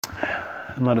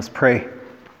And let us pray.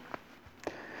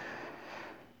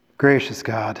 Gracious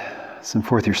God, send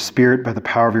forth your Spirit by the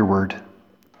power of your word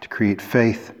to create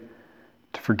faith,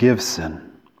 to forgive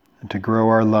sin, and to grow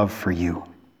our love for you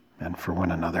and for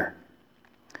one another.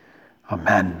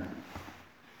 Amen.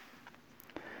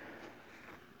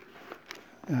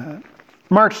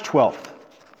 March 12th,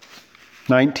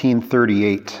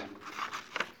 1938.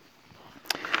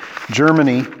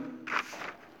 Germany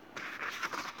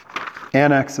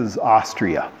annexes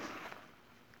Austria.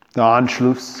 The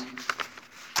Anschluss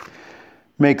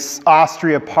makes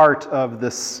Austria part of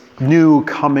this new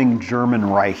coming German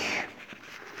Reich.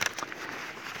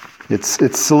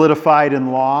 It's solidified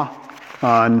in law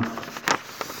on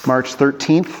March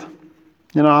 13th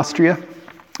in Austria,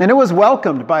 and it was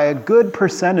welcomed by a good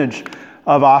percentage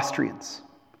of Austrians.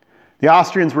 The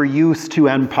Austrians were used to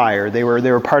empire. They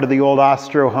were part of the old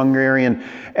Austro-Hungarian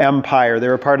Empire. They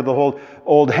were part of the whole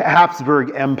old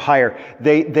Habsburg Empire.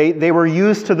 They were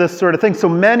used to this sort of thing. So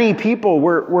many people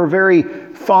were very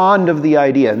fond of the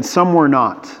idea, and some were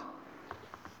not.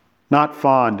 Not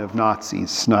fond of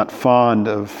Nazis, not fond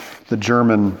of the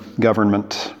German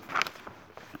government.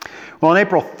 Well, on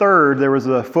April 3rd, there was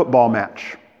a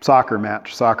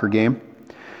soccer game,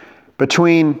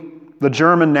 between the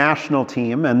German national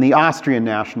team and the Austrian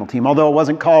national team, although it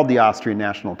wasn't called the Austrian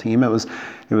national team. It was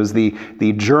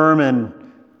the German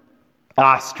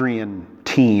Austrian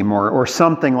team or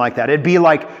something like that. It'd be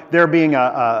like there being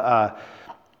an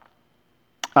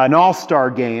all-star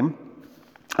game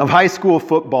of high school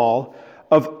football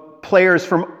of players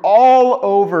from all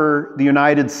over the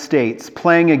United States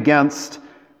playing against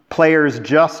players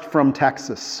just from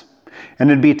Texas. And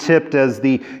it'd be tipped as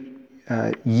the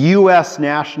U.S.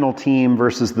 national team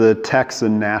versus the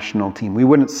Texan national team. We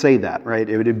wouldn't say that, right?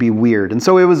 It would be weird. And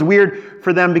so it was weird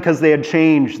for them because they had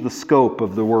changed the scope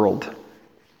of the world.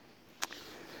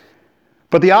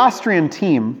 But the Austrian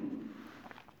team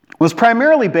was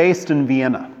primarily based in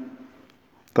Vienna.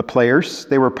 The players,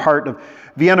 they were part of...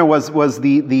 Vienna was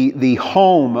the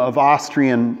home of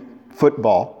Austrian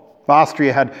football.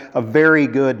 Austria had a very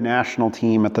good national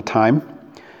team at the time.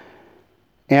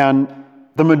 And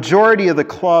the majority of the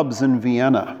clubs in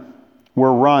Vienna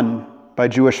were run by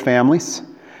Jewish families.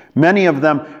 Many of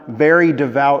them very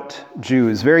devout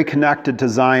Jews, very connected to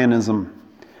Zionism.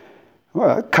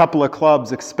 A couple of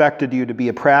clubs expected you to be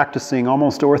a practicing,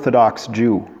 almost Orthodox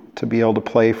Jew to be able to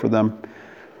play for them.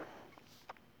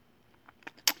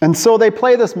 And so they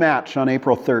play this match on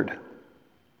April 3rd.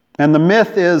 And the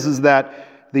myth is that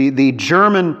the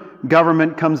German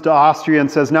government comes to Austria and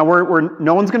says, now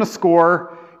no one's going to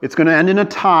score. It's going to end in a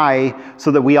tie so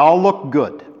that we all look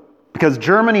good. Because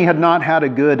Germany had not had a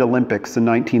good Olympics in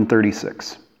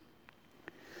 1936.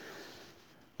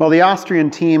 Well, the Austrian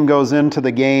team goes into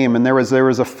the game, and there was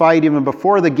a fight even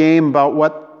before the game about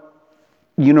what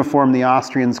uniform the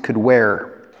Austrians could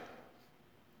wear.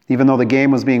 Even though the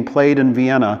game was being played in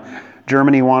Vienna,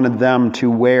 Germany wanted them to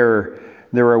wear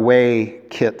their away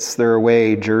kits, their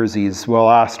away jerseys, while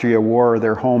Austria wore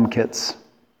their home kits,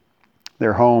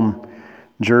 their home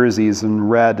jerseys in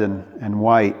red and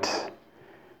white.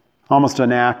 Almost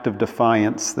an act of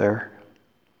defiance there.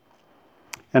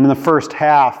 And in the first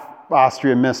half,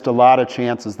 Austria missed a lot of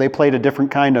chances. They played a different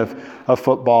kind of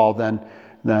football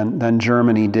than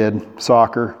Germany did,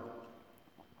 soccer.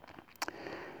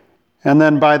 And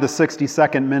then by the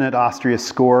 62nd minute, Austria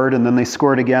scored, and then they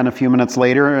scored again a few minutes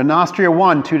later, and Austria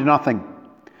won 2-0.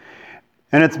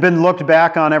 And it's been looked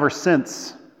back on ever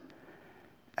since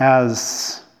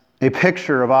as a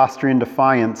picture of Austrian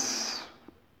defiance,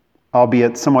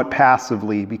 albeit somewhat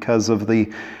passively because of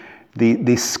the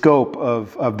scope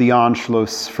of the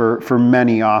Anschluss for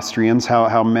many Austrians,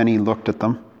 how many looked at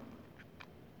them.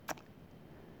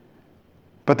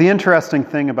 But the interesting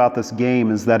thing about this game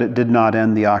is that it did not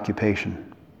end the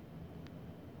occupation.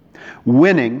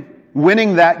 Winning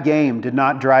that game did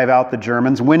not drive out the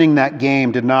Germans. Winning that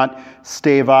game did not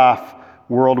stave off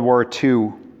World War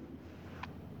II.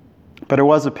 But it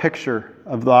was a picture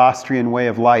of the Austrian way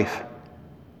of life.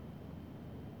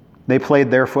 They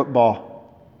played their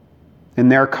football in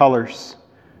their colors,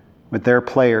 with their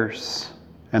players,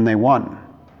 and they won.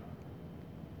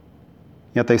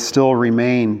 Yet they still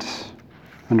remained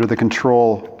under the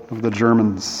control of the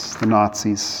Germans, the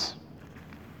Nazis.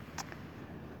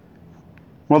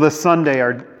 Well, this Sunday,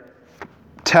 our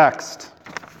text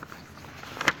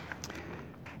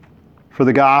for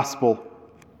the gospel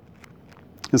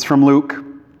is from Luke.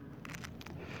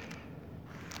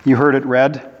 You heard it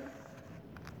read.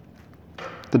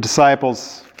 The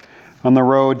disciples on the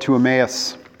road to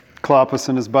Emmaus, Cleopas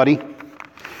and his buddy.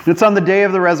 And it's on the day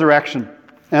of the resurrection.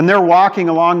 And they're walking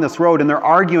along this road and they're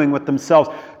arguing with themselves,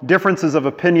 differences of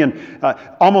opinion,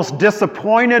 almost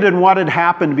disappointed in what had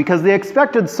happened because they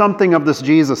expected something of this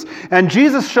Jesus. And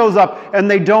Jesus shows up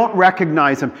and they don't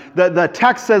recognize him. The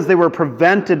text says they were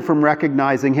prevented from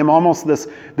recognizing him, almost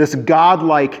this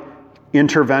godlike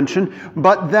intervention.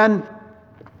 But then,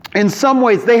 in some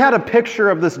ways, they had a picture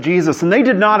of this Jesus and they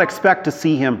did not expect to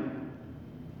see him.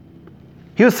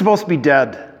 He was supposed to be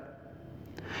dead.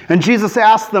 And Jesus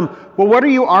asked them, well, what are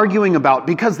you arguing about?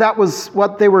 Because that was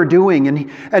what they were doing. And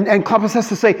Cleopas has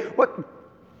to say, what?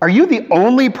 Are you the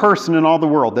only person in all the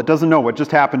world that doesn't know what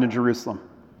just happened in Jerusalem?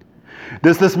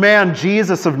 This man,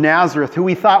 Jesus of Nazareth, who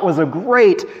we thought was a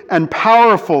great and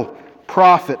powerful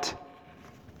prophet.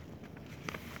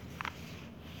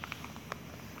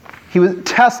 He was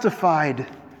testified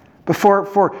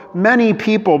for many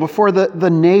people, before the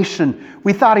nation.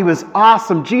 We thought he was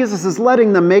awesome. Jesus is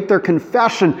letting them make their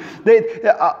confession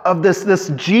of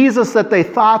this Jesus that they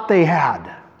thought they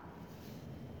had.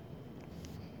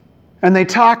 And they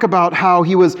talk about how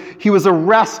he was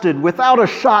arrested without a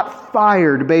shot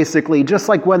fired, basically, just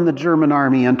like when the German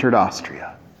army entered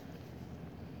Austria.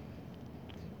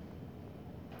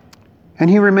 And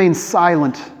he remained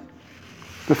silent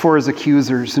before his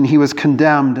accusers, and he was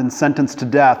condemned and sentenced to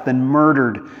death and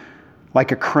murdered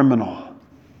like a criminal.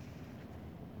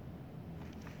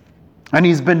 And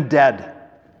he's been dead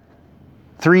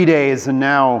 3 days, and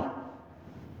now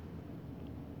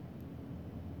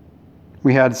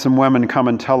we had some women come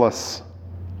and tell us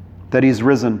that he's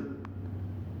risen.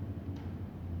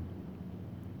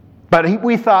 But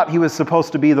we thought he was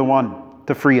supposed to be the one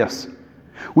to free us.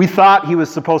 We thought he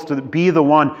was supposed to be the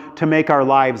one to make our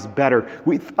lives better.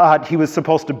 We thought he was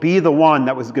supposed to be the one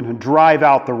that was going to drive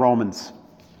out the Romans,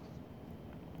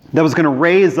 that was going to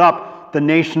raise up the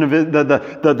nation of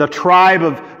the tribe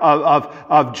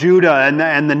of Judah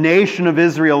and the nation of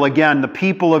Israel again. The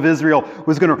people of Israel he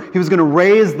was going to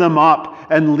raise them up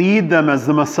and lead them as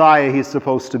the Messiah he's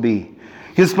supposed to be.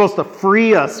 He's supposed to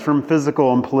free us from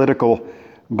physical and political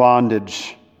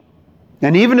bondage.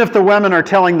 And even if the women are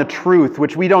telling the truth,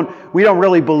 which we don't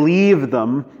really believe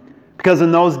them, because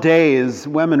in those days,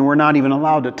 women were not even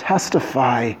allowed to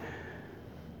testify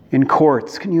in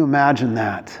courts. Can you imagine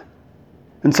that?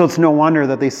 And so it's no wonder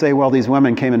that they say, well, these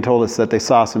women came and told us that they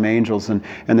saw some angels, and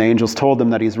the angels told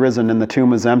them that he's risen and the tomb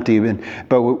was empty,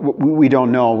 but we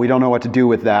don't know. We don't know what to do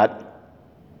with that.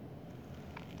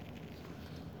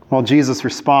 Well, Jesus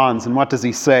responds, and what does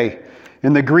he say?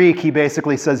 In the Greek, he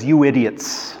basically says, you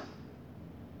idiots.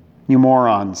 You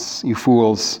morons, you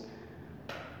fools,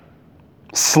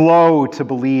 slow to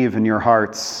believe in your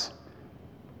hearts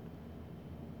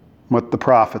what the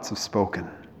prophets have spoken.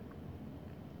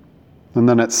 And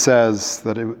then it says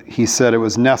that he said it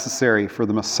was necessary for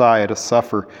the Messiah to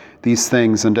suffer these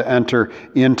things and to enter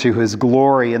into his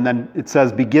glory. And then it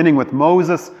says, beginning with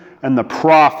Moses and the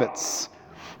prophets,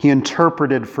 he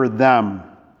interpreted for them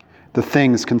the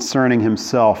things concerning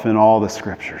himself in all the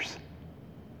scriptures.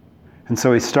 And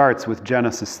so he starts with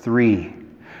Genesis 3,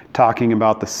 talking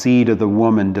about the seed of the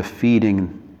woman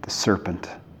defeating the serpent.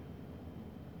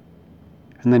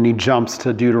 And then he jumps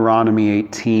to Deuteronomy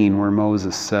 18, where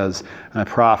Moses says, a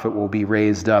prophet will be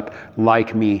raised up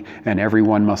like me, and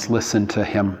everyone must listen to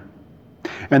him.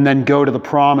 And then go to the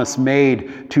promise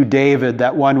made to David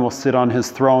that one will sit on his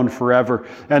throne forever.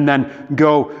 And then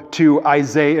go to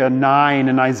Isaiah 9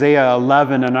 and Isaiah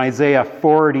 11 and Isaiah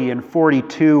 40 and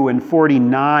 42 and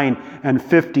 49 and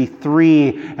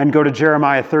 53. And go to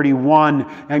Jeremiah 31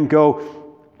 and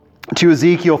go to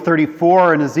Ezekiel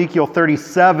 34 and Ezekiel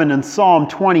 37 and Psalm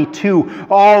 22.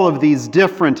 All of these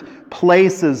different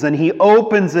places, and he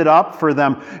opens it up for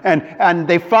them, and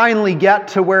they finally get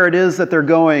to where it is that they're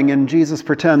going, and Jesus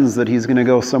pretends that he's going to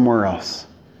go somewhere else.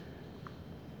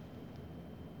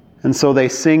 And so they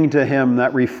sing to him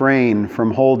that refrain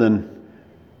from Holden,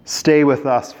 stay with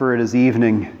us, for it is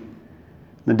evening.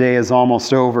 The day is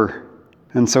almost over.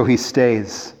 And so he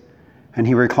stays, and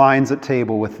he reclines at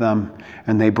table with them,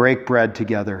 and they break bread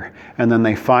together, and then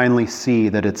they finally see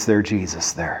that it's their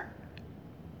Jesus there.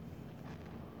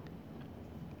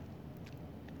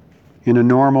 In a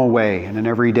normal way, in an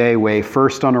everyday way,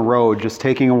 first on a road, just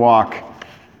taking a walk,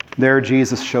 there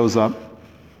Jesus shows up.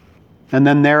 And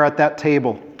then there at that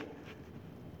table,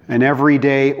 an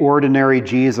everyday, ordinary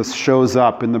Jesus shows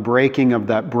up in the breaking of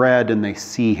that bread, and they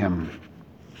see him.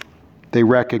 They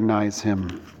recognize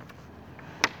him.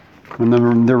 And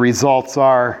then the results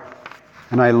are,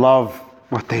 and I love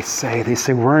what they say. They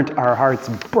say, weren't our hearts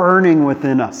burning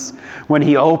within us when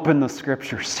he opened the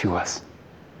scriptures to us?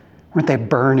 Weren't they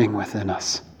burning within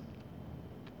us?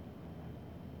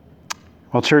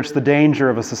 Well, church, the danger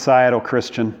of a societal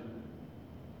Christian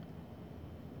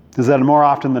is that more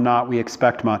often than not, we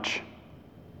expect much.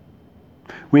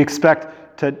 We expect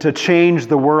to change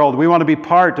the world. We want to be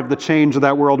part of the change of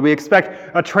that world. We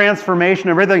expect a transformation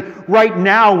of everything. Right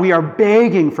now, we are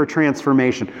begging for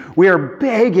transformation. We are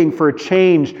begging for a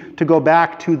change to go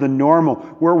back to the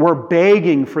normal. We're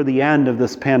begging for the end of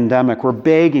this pandemic. We're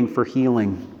begging for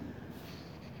healing.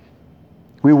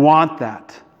 We want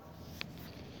that.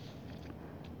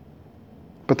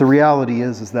 But the reality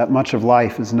is that much of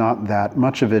life is not that.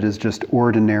 Much of it is just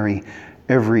ordinary,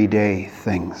 everyday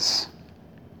things.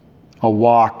 A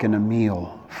walk and a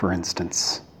meal, for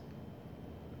instance.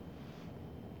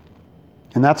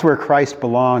 And that's where Christ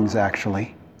belongs,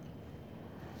 actually.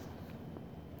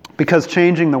 Because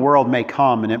changing the world may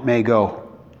come and it may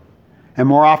go. And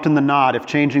more often than not, if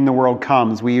changing the world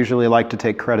comes, we usually like to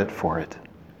take credit for it.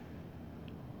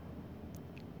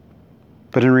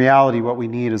 But in reality, what we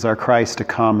need is our Christ to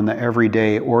come in the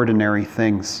everyday, ordinary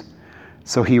things.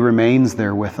 So he remains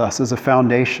there with us as a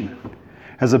foundation,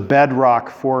 as a bedrock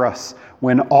for us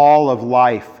when all of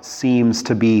life seems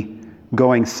to be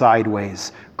going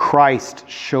sideways. Christ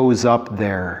shows up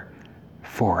there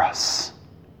for us.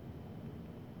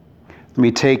 Let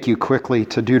me take you quickly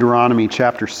to Deuteronomy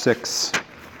chapter 6.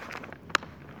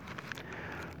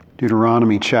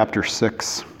 Deuteronomy chapter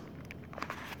 6.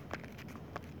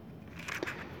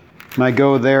 And I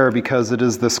go there because it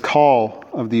is this call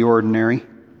of the ordinary.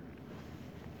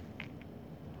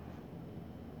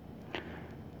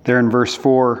 There in verse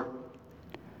 4,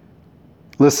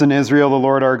 listen, Israel, the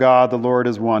Lord our God, the Lord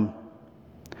is one.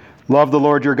 Love the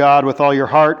Lord your God with all your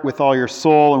heart, with all your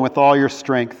soul, and with all your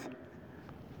strength.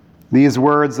 These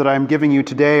words that I am giving you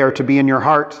today are to be in your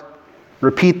heart.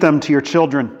 Repeat them to your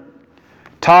children.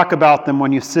 Talk about them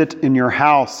when you sit in your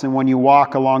house and when you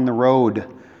walk along the road,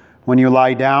 when you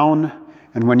lie down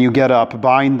and when you get up.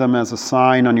 Bind them as a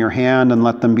sign on your hand and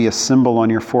let them be a symbol on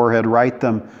your forehead. Write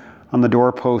them on the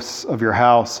doorposts of your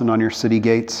house and on your city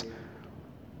gates.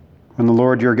 When the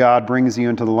Lord your God brings you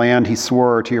into the land he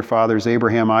swore to your fathers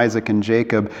Abraham, Isaac, and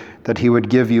Jacob that he would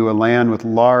give you, a land with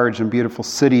large and beautiful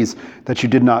cities that you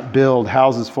did not build,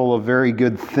 houses full of very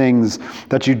good things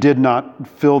that you did not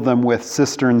fill them with,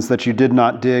 cisterns that you did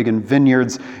not dig, and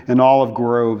vineyards and olive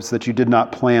groves that you did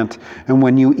not plant. And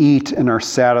when you eat and are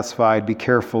satisfied, be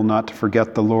careful not to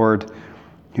forget the Lord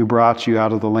who brought you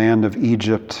out of the land of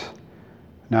Egypt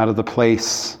and out of the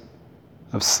place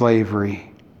of slavery.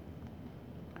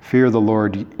 Fear the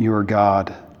Lord your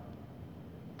God.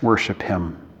 Worship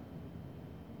him.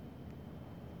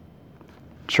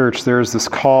 Church, there is this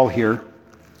call here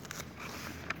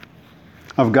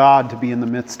of God to be in the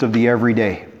midst of the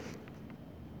everyday.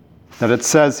 That it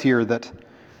says here that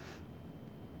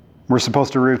we're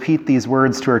supposed to repeat these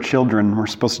words to our children. We're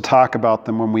supposed to talk about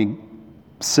them when we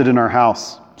sit in our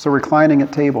house. So reclining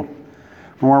at table.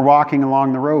 When we're walking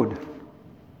along the road.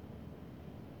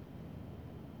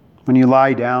 When you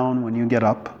lie down, when you get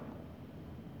up.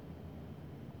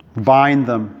 Bind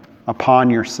them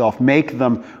upon yourself. Make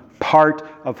them part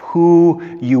of who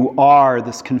you are.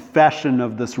 This confession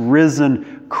of this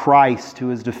risen Christ who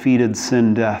has defeated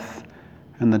sin, death,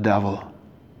 and the devil.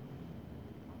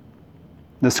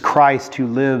 This Christ who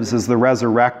lives as the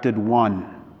resurrected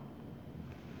one.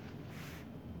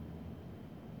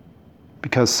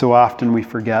 Because so often we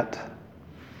forget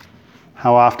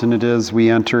how often it is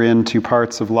we enter into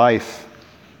parts of life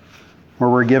where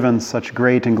we're given such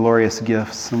great and glorious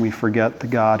gifts and we forget the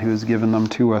God who has given them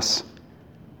to us.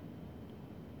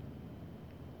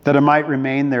 That it might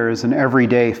remain there as an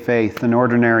everyday faith, an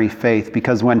ordinary faith,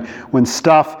 because when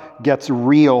stuff gets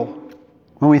real,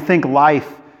 when we think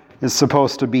life is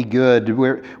supposed to be good,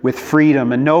 with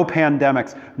freedom and no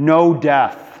pandemics, no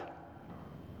death,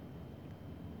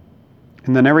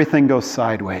 and then everything goes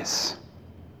sideways.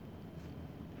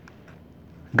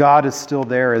 God is still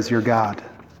there as your God.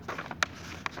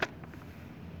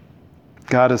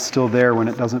 God is still there when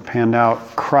it doesn't pan out.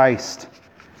 Christ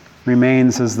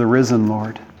remains as the risen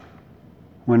Lord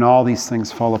when all these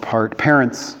things fall apart.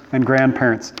 Parents and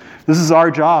grandparents, this is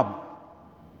our job.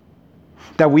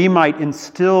 That we might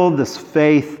instill this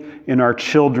faith in our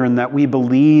children, that we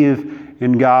believe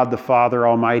in God the Father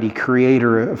Almighty,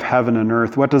 creator of heaven and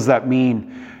earth. What does that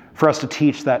mean for us to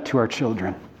teach that to our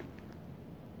children?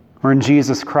 Or in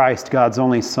Jesus Christ, God's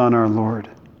only Son, our Lord,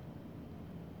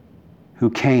 who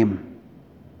came,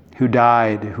 who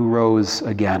died, who rose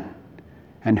again,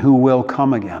 and who will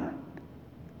come again.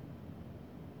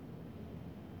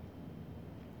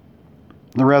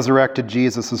 The resurrected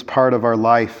Jesus is part of our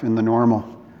life in the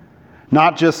normal.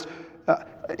 Not just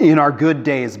in our good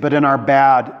days, but in our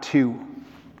bad too.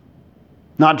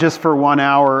 Not just for 1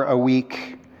 hour a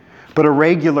week, but a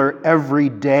regular,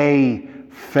 everyday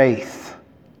faith.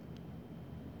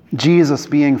 Jesus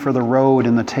being for the road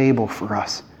and the table for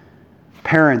us.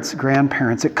 Parents,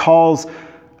 grandparents, it calls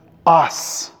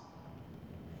us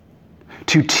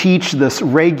to teach this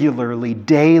regularly,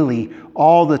 daily,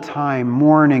 all the time,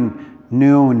 morning,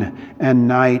 noon, and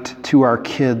night to our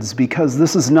kids, because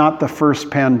this is not the first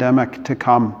pandemic to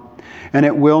come, and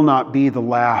it will not be the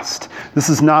last. This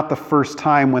is not the first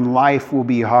time when life will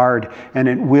be hard, and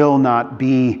it will not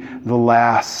be the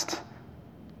last.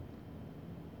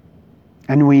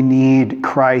 And we need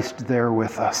Christ there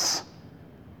with us.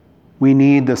 We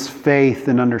need this faith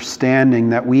and understanding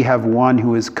that we have one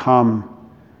who has come,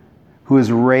 who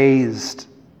has raised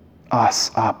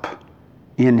us up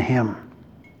in Him.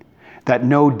 That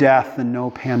no death and no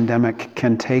pandemic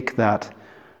can take that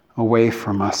away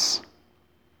from us.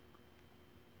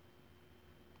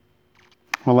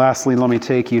 Well, lastly, let me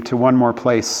take you to one more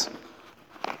place.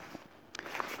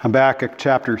 Habakkuk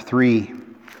chapter 3.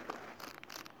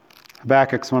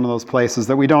 Habakkuk's one of those places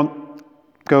that we don't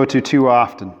go to too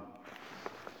often,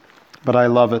 but I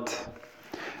love it.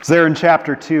 It's there in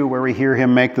chapter 2 where we hear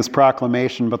him make this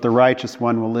proclamation, but the righteous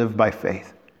one will live by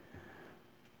faith.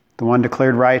 The one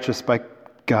declared righteous by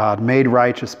God, made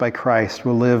righteous by Christ,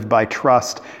 will live by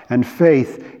trust and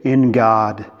faith in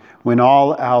God when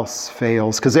all else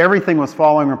fails. Because everything was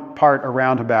falling apart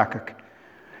around Habakkuk.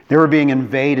 They were being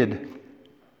invaded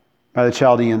by the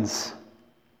Chaldeans.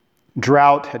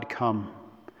 Drought had come,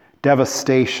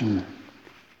 devastation.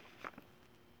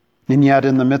 And yet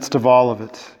in the midst of all of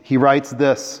it, he writes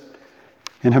this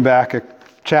in Habakkuk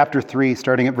chapter 3,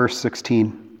 starting at verse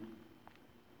 16.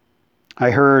 I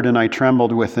heard and I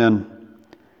trembled within.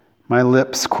 My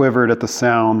lips quivered at the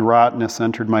sound. Rottenness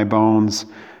entered my bones.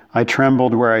 I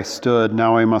trembled where I stood.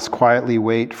 Now I must quietly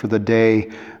wait for the day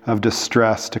of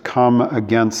distress to come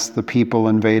against the people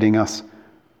invading us.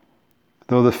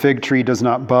 Though the fig tree does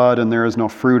not bud and there is no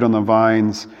fruit on the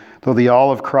vines, though the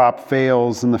olive crop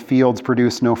fails and the fields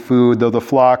produce no food, though the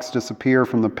flocks disappear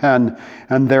from the pen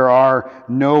and there are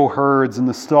no herds in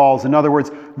the stalls. In other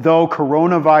words, though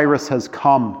coronavirus has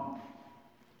come,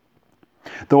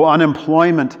 though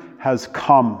unemployment has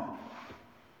come,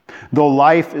 though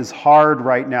life is hard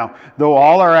right now, though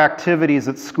all our activities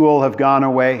at school have gone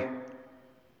away,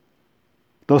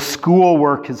 though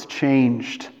schoolwork has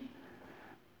changed,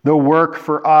 though work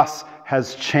for us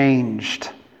has changed,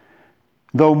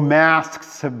 though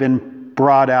masks have been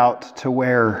brought out to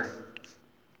wear,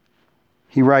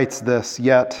 he writes this,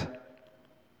 yet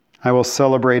I will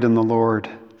celebrate in the Lord.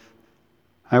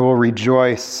 I will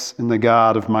rejoice in the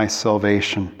God of my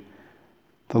salvation.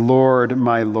 The Lord,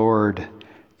 my Lord,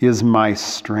 is my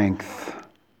strength.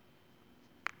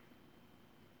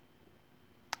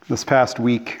 This past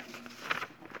week,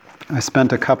 I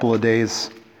spent a couple of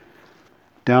days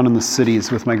down in the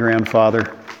cities with my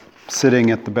grandfather,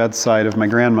 sitting at the bedside of my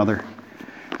grandmother.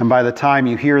 And by the time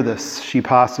you hear this, she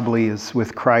possibly is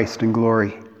with Christ in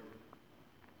glory.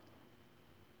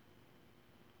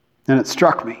 And it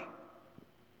struck me.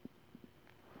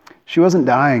 She wasn't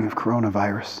dying of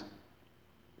coronavirus.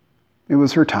 It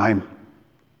was her time.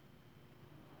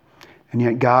 And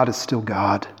yet God is still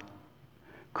God.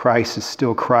 Christ is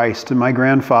still Christ. And my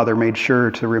grandfather made sure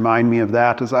to remind me of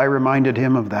that as I reminded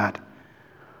him of that.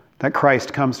 That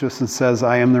Christ comes to us and says,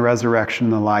 I am the resurrection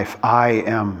and the life. I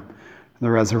am the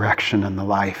resurrection and the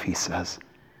life, he says.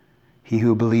 He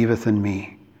who believeth in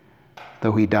me,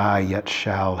 though he die, yet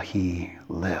shall he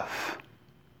live.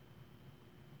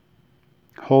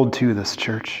 Hold to this,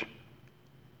 church.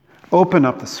 Open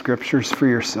up the scriptures for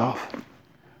yourself.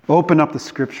 Open up the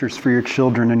scriptures for your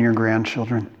children and your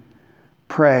grandchildren.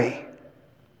 Pray.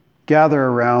 Gather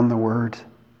around the word.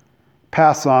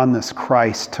 Pass on this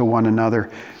Christ to one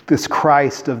another, this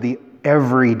Christ of the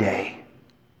everyday.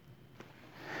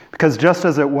 Because just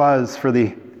as it was for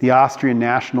the Austrian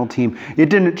national team, it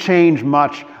didn't change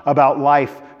much about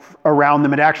life around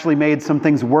them. It actually made some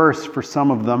things worse for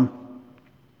some of them.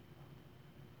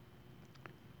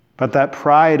 But that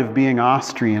pride of being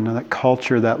Austrian, that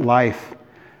culture, that life,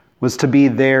 was to be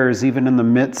theirs even in the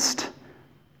midst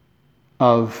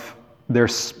of their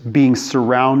being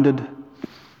surrounded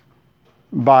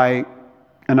by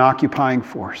an occupying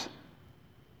force.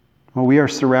 Well, we are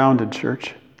surrounded,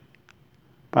 church,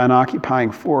 by an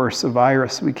occupying force, a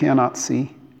virus we cannot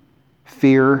see.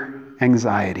 Fear,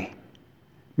 anxiety.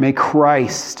 May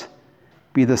Christ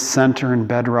be the center and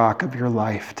bedrock of your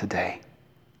life today.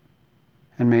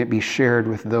 And may it be shared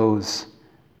with those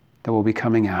that will be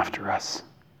coming after us.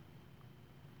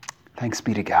 Thanks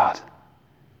be to God.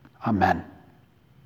 Amen.